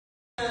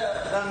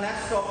the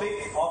next topic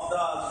of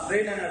the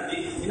strain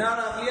energy. In our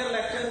earlier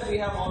lecture, we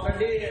have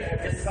already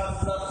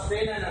discussed the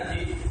strain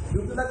energy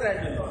due to the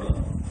gradual loading.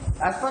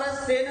 As far as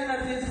strain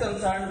energy is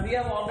concerned, we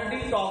have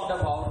already talked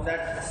about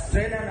that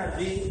strain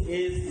energy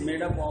is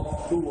made up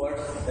of two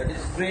words, that is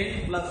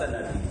strain plus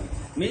energy.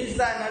 Means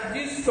the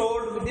energy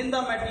stored within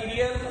the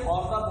material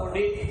or the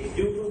body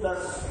due to the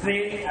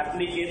strain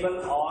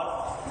applicable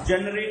or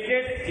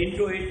generated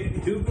into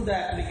it due to the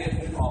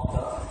application of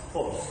the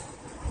force.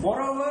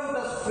 Moreover,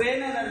 the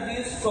strain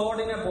energy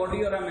stored in a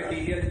body or a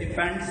material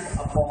depends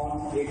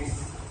upon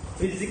its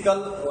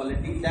physical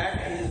quality,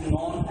 that is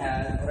known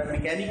as, or a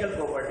mechanical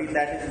property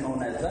that is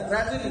known as the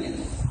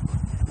resilience.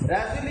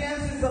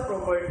 Resilience is the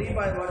property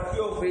by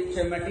virtue of which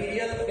a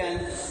material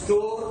can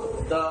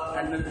store the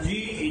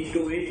energy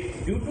into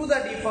it due to the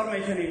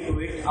deformation into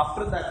it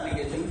after the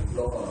application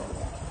load.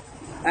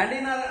 And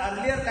in our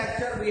earlier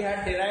lecture, we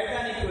had derived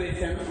an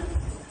equation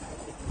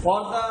for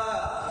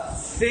the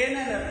strain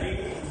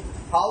energy,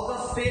 how the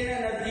strain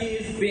energy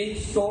is being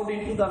stored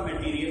into the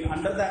material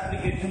under the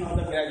application of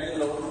the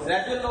gradual load.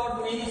 Gradual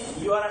load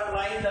means you are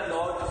applying the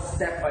load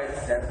step by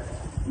step.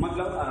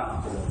 Matlab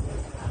aaram se.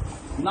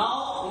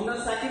 Now, in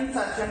the second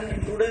section,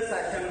 in today's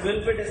section, we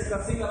will be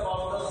discussing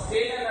about the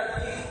strain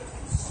energy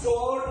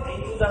stored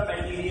into the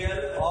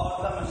material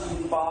or the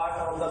machine part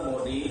of the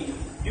body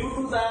due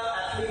to the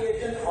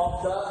application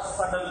of the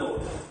sudden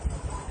load.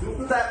 Due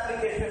to the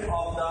application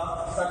of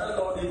the sudden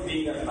load is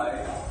being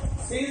applied.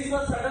 Since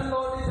the sudden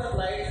load is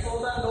applied, so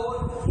the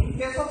load, in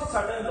case of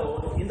sudden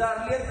load, in the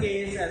earlier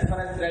case, as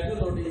far as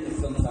gradual load is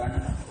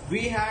concerned,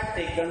 we had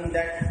taken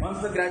that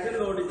once the gradual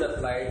load is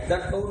applied, the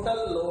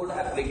total load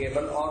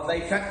applicable or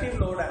the effective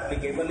load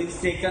applicable is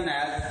taken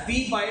as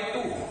P by 2,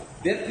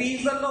 where P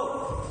is the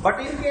load. But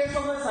in case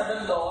of a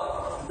sudden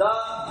load, the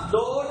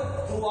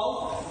load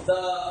throughout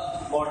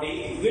the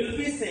body will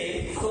be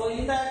same. So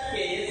in that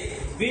case,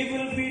 we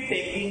will be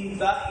taking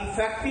the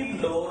effective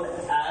load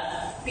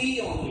as P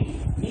only.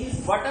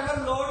 Means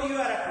whatever load you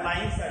are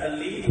applying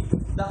suddenly,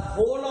 the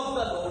whole of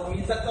the load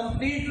means the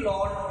complete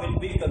load will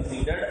be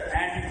considered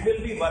and it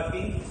will be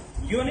working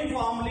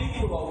uniformly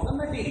throughout the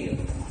material.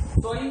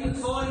 So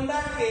in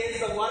that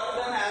case, the work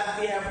done as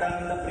we have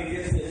done in the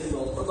previous cases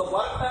also, the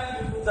work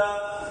done due to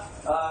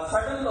the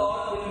sudden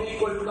load will be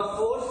equal to the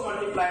force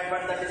multiplied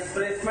by the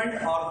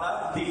displacement or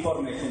the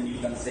deformation, you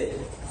can say.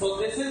 So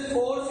this is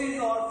force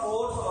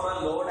or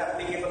a load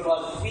applicable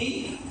was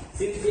P.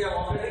 Since we have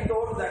already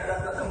told that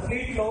the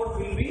complete load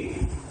will be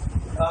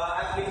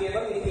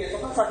applicable in case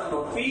of a sudden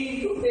load,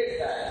 P into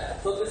delta.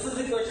 So this is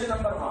equation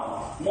number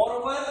 1.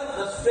 Moreover,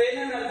 the strain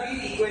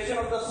energy, equation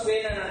of the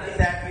strain energy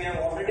that we have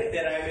already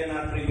derived in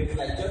our previous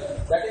lecture,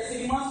 that is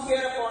sigma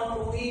square upon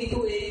 2E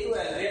into A into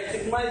L, where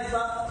sigma is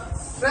the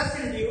stress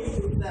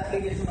induced due to the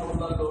application of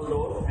the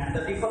load and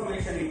the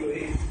deformation into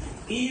it,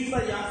 E is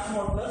the Young's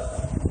modulus,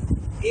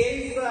 A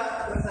is the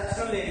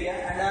cross-sectional area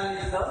and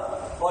L is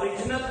the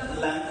original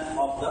length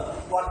of the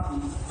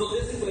workpiece. So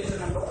this is equation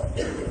number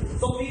 2.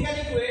 So we can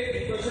equate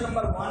equation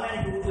number 1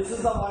 and 2. This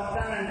is the work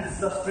done and this is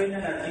the strain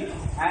energy,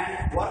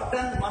 and work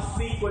done must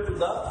be equal to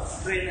the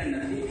strain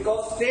energy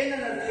because strain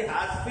energy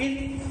has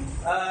been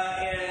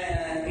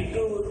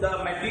into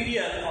the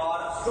material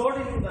or stored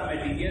into the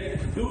material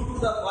due to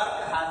the work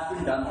has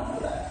been done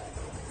on that.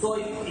 So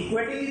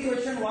equating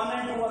equation 1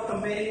 and 2 or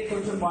comparing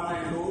equation 1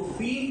 and 2,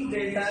 P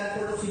into delta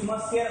equal to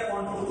sigma square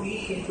upon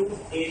 2E into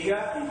area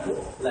into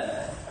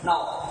length.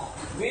 Now,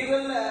 we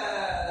will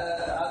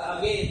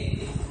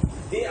again,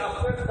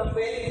 after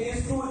comparing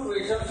these two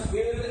equations,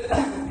 we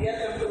are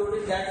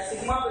concluding that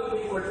sigma will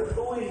be equal to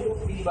 2 into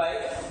P by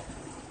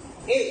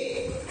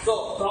A.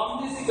 So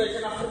from this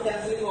equation, after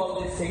cancelling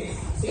all these things,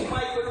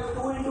 sigma equal to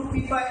 2 into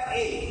P by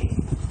A.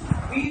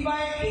 P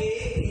by A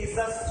is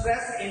the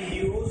stress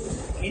induced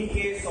in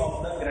case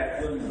of the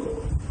gradual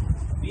load.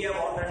 We have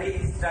already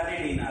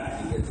studied in our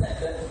previous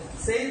lecture.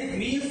 Same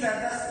means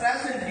that the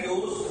stress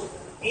induced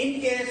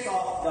in case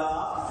of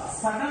the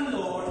sudden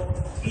load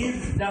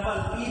is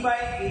double. P by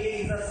A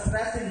is the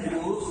stress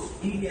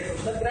induced in case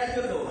of the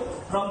gradual load.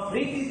 From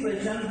this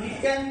equation, we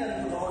can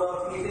conclude,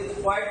 or it is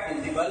quite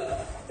visible,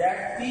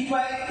 that P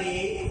by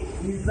A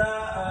is the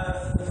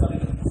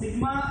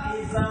sigma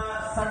is the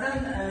sudden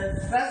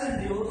stress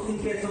induced in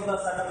case of the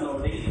sudden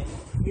loading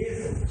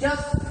is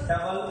just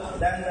double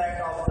than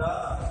that of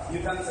the, you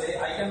can say,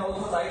 I can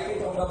also write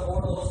it on the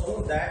board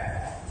also,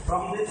 that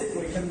from this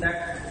equation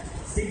that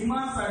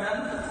sigma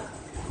sudden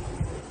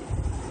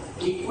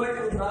equal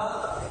to the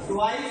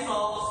twice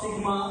of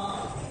sigma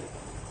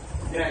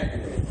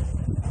gradual.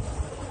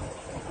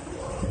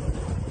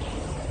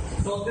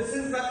 So this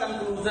is the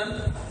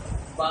conclusion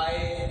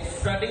by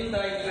studying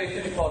the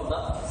equation for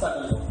the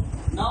sudden load.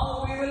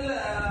 Now we will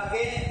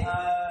again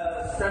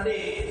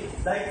study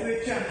the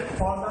equation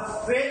for the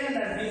strain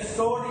energy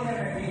stored in a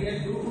material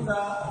due to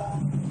the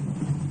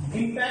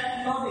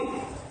impact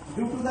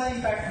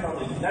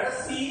loading. Let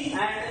us see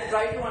and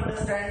try to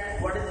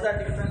understand what is the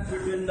difference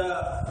between the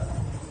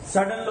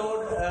sudden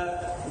load,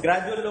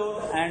 gradual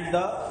load and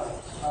the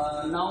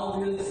now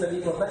we will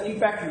study for the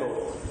impact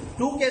load.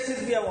 Two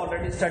cases we have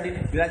already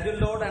studied, gradual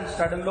load and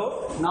sudden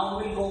load. Now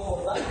we will go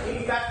for the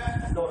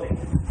impact loading.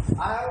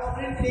 I have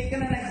already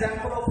taken an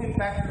example of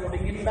impact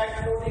loading.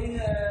 Impact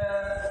loading,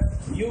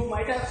 you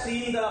might have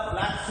seen the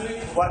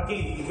blacksmith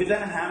working with a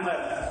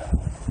hammer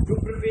to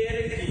prepare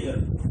a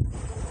chisel.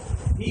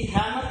 He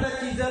hammered the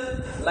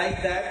chisel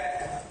like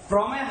that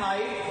from a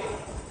height,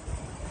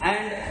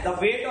 and the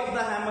weight of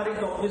the hammer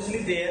is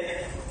obviously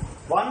there.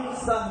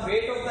 Once the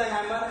weight of the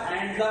hammer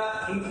and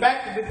the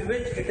impact with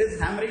which it is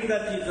hammering the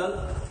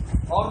chisel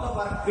or the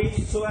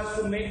workpiece so as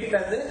to make it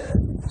as a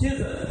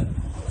chisel.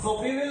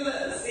 So we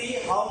will see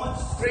how much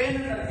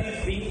strain energy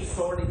is being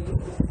stored into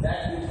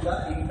that with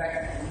the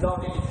impact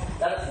loading.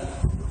 Let us see.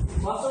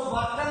 So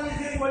work done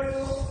is equal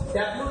to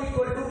W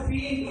equal to P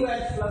into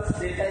H plus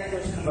delta,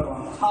 equation number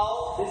 1. How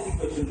this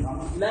equation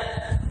comes? Let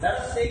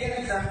us take an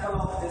example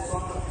of this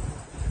one.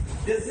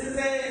 This is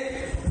a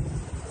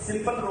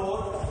simple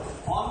road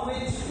on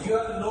which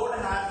your load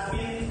has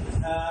been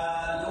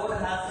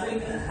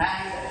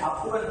hanged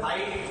up to a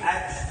height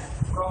H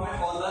from a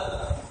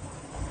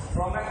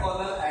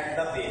collar at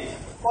the base.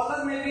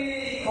 Collar may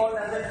be called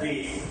as a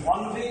base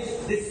on which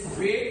this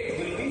weight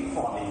will be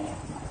falling.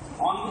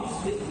 And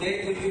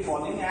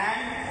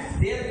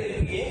there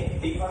will be a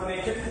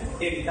deformation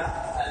delta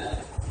L.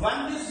 When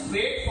this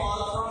weight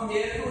falls from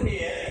here to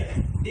here,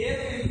 there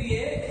will be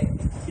a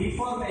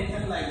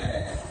deformation like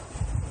that.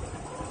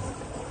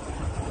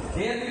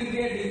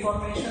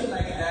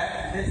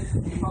 This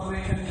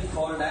deformation is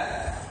called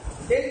as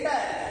delta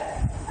L,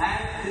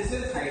 and this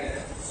is height.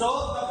 So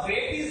the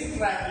weight is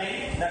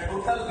traveling, the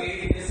total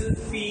weight, this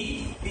is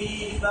P. P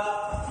is the,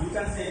 you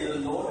can say, the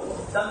load.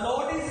 The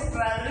load is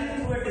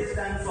traveling to a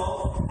distance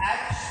of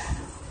H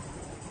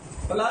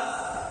plus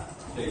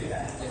delta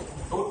L.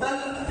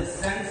 Total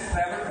distance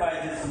traveled by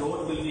this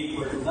load will be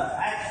equal to the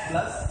H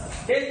plus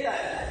delta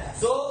L.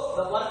 So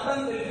the work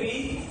done will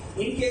be,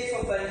 in case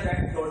of the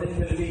impact loading,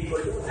 will be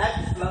equal to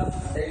H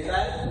plus delta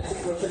L. This is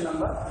equation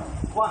number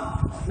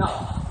 1. Now,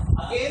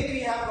 again we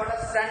have got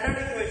a standard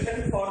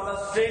equation for the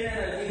strain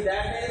energy,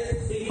 that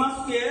is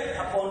sigma square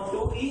upon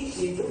 2E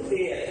into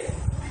AL.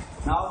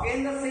 Now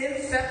again the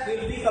same step, we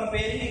will be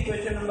comparing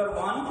equation number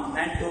 1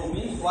 and 2,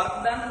 means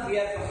work done, we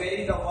are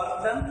comparing the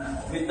work done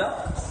with the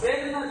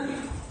strain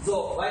energy.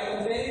 So by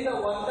comparing the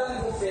work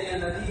done with the strain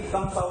energy, it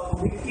comes out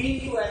to be P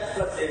into H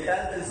plus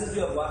delta. This is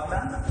your work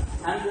done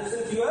and this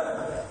is your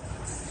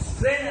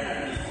strain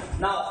energy.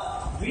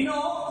 Now we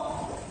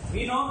know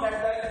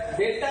that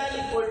the delta L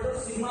equal to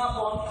sigma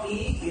upon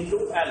E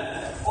into L,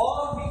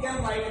 or we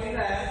can write it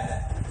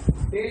as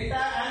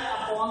delta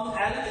L upon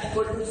L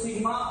equal to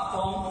sigma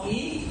upon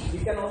E. We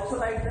can also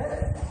write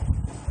that,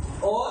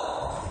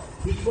 or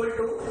equal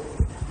to,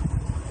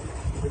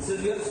 this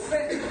is your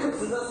strain.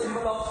 This is a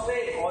symbol of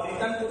strain, or you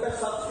can put a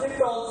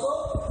subscript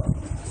also.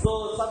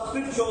 So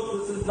subscript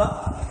shows this is the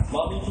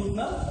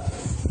longitudinal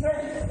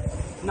strain.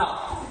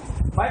 Now,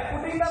 by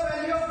putting the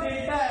value of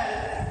delta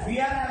L, we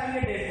are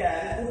having a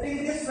delta L. Putting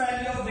this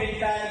value of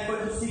delta L equal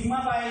to sigma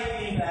by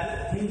P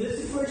L in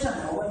this equation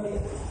over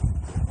here,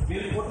 we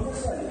will put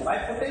this value. By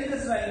putting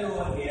this value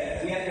over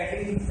here, we are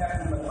getting in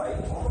step number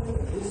 5 over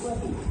here, this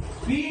value.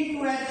 P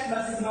into H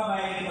plus sigma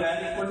by into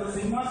L equal to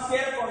sigma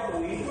square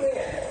upon 2 into A.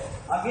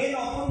 Again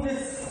open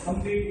this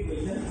complete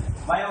equation.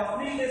 By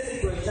opening this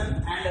equation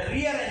and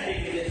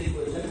rearranging this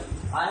equation,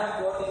 I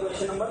have got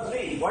equation number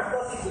 3. What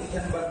was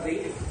equation number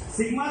 3?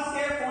 Sigma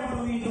square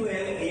upon 2 into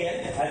L,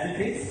 as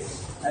it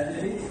is.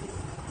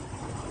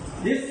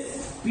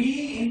 This P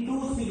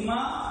into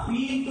sigma, P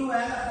into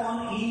L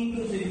upon E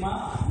into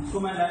sigma, इसको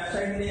मैं left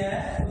side लिया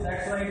है, so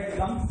that's why it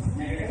becomes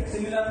negative.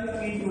 Similarly,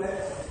 P into H,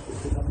 this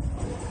becomes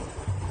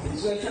positive.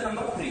 Equation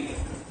number 3.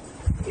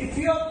 If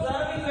you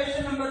observe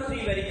equation number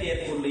 3 very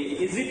carefully,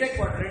 is it a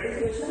quadratic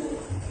equation?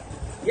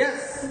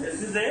 Yes,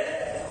 this is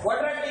a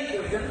quadratic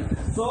equation.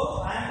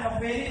 So I am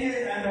comparing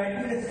it and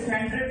writing a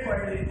standard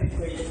quadratic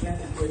equation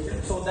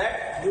so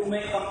that you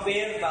may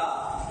compare the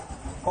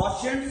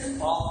quotients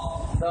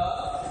of the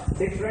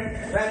different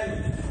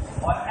values,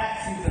 or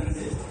x you can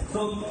say. So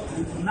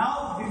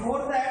now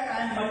before that I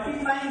am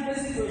multiplying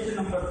this equation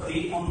number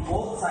 3 on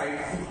both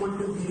sides equal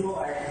to 0.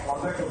 I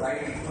forgot to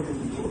write equal to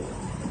 0.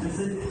 This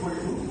is equal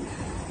to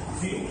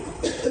 0.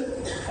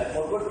 I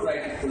forgot to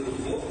write equal to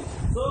 0.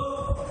 So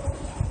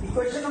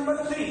equation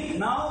number 3.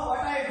 Now what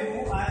I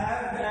do, I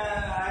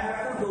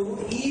have to do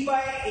E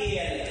by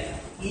AL.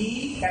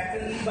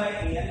 Capital E by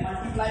AL,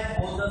 multiply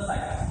both the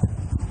sides.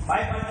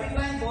 By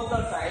multiplying both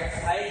the sides,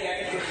 I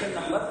get equation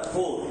number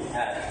 4.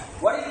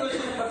 What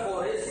equation number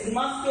 4 is?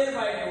 Sigma square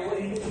by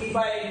 2 into P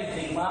by A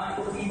into sigma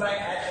into P by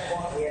H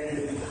upon AL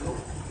into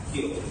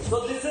 0.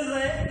 So this is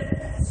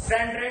a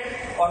standard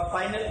or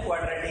final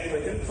quadratic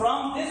equation.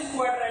 From this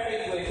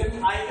quadratic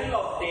equation, I will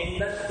obtain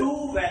the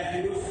two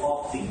values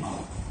of sigma.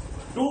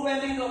 Two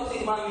values of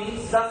sigma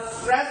means the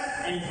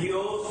stress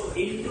induced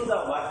into the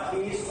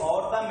workpiece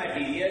or the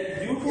material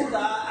due to the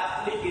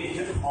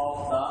application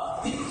of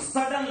the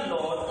sudden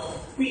load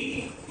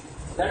P.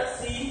 Let us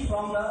see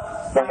from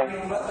the slide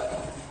number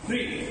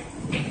 3.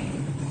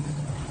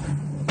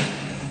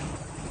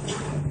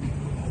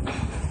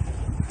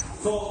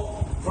 So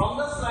from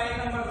the slide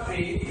number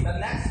 3, the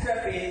next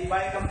step is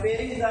by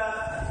comparing the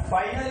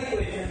final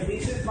equation.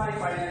 This is my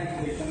final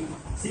equation.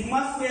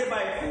 Sigma square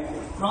by 2.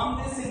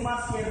 From this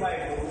sigma square by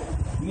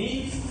 2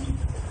 means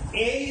A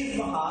is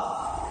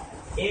half.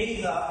 A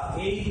is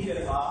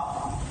here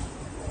half.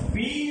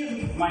 B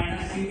is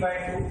minus 3 by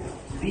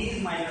 2. B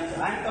is minus.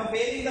 I am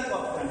comparing the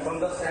constant from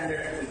the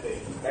standard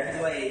equation. That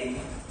is why A.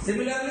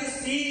 Similarly,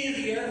 C is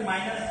here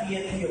minus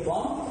PH3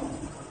 upon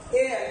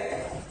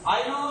AL.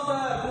 I know the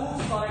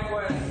roots for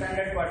a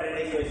standard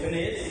quadratic equation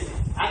is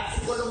x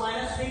equal to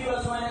minus 3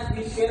 plus minus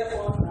b square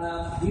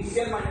upon b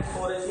square minus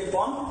 4ac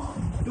upon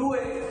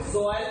 2a.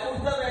 So I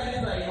put the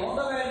values, I know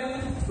the value.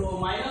 So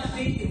minus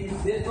 3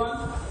 is this one,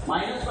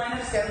 minus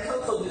minus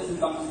cancel, so this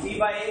becomes 3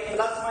 by a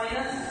plus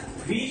minus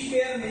b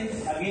square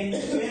means again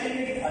squaring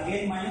it,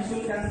 again minus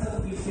will cancel,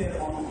 b square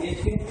upon a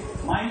square,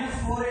 minus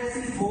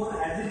 4ac,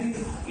 4 as it is,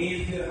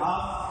 a square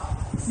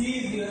half, c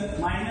is here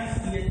minus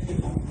ph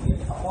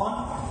upon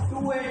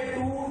 2a,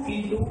 2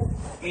 into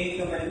a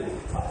the value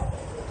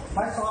 5.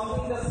 By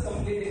solving this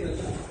complete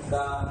equation,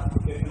 the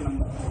equation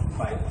number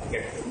 5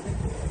 gets it.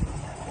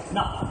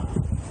 Now,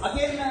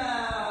 again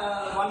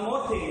one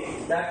more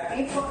thing, that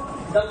if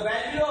the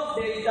value of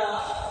delta,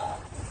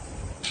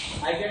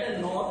 I get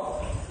a note.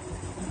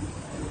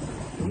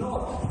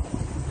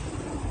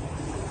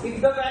 If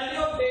the value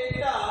of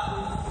delta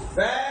is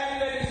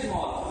very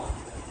small,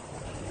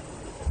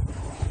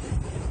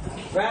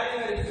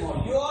 very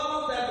small, you all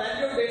know that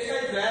value of delta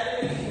is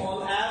very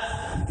small as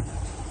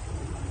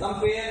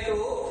compared to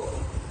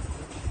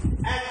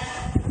x.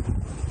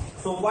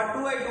 So what do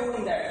I do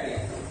in that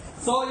case?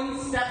 So in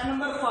step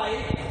number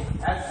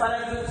 5, as far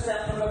as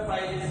step number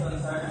 5 is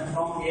concerned,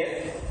 from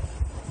here,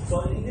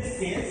 so in this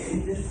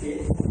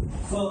case,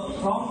 so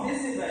from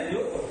this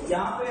value,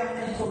 यहाँ पे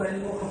हमने इसको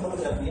value को खत्म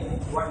कर दिया.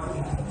 What will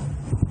happen?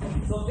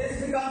 So this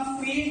becomes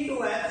p into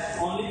x,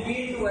 only p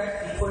into x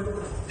equal to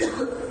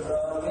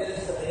where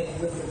is the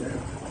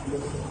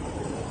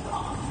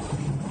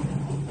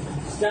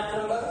step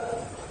number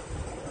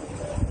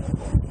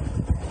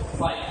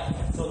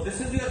 5. So this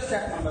is your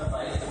step number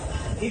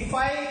 5. If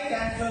I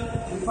cancel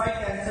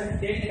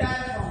delta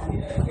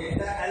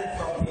L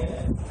from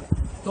here,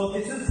 so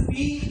this is p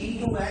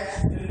into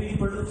x will be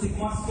equal to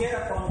sigma square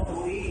upon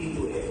 2e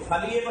into a.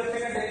 खाली ये बच्चे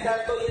का delta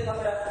तो ये सब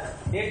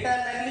delta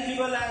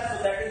negligible है, so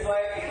that is why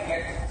it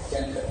gets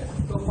cancelled.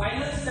 So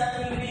final step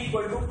will be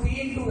equal to p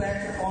into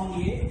x upon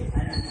a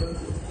and equal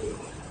to a.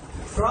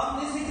 From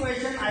this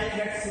equation I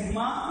get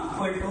sigma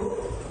equal to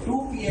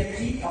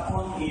 2phe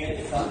upon al.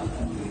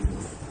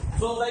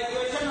 So the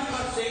equation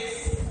number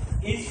 6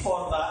 is for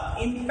the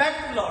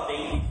impact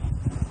loading,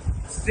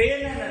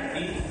 strain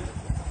energy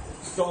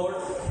stored,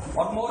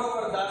 or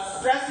moreover the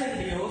stress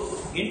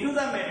induced into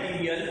the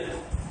material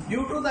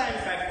due to the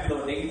impact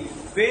loading,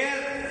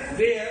 where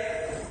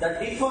the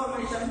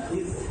deformation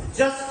is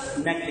just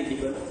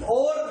negligible,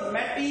 or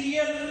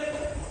material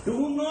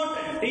do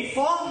not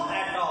deform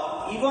at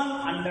all even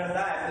under the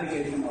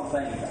application of the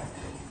impact.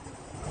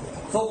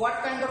 So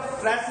what kind of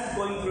stress is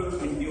going to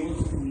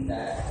induce in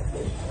that?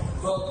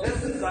 So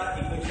this is the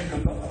equation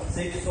number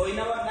 6. So in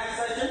our next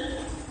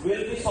session, we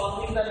will be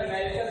solving the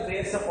numerical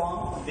based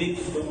upon these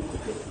two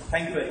equations.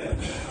 Thank you very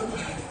much.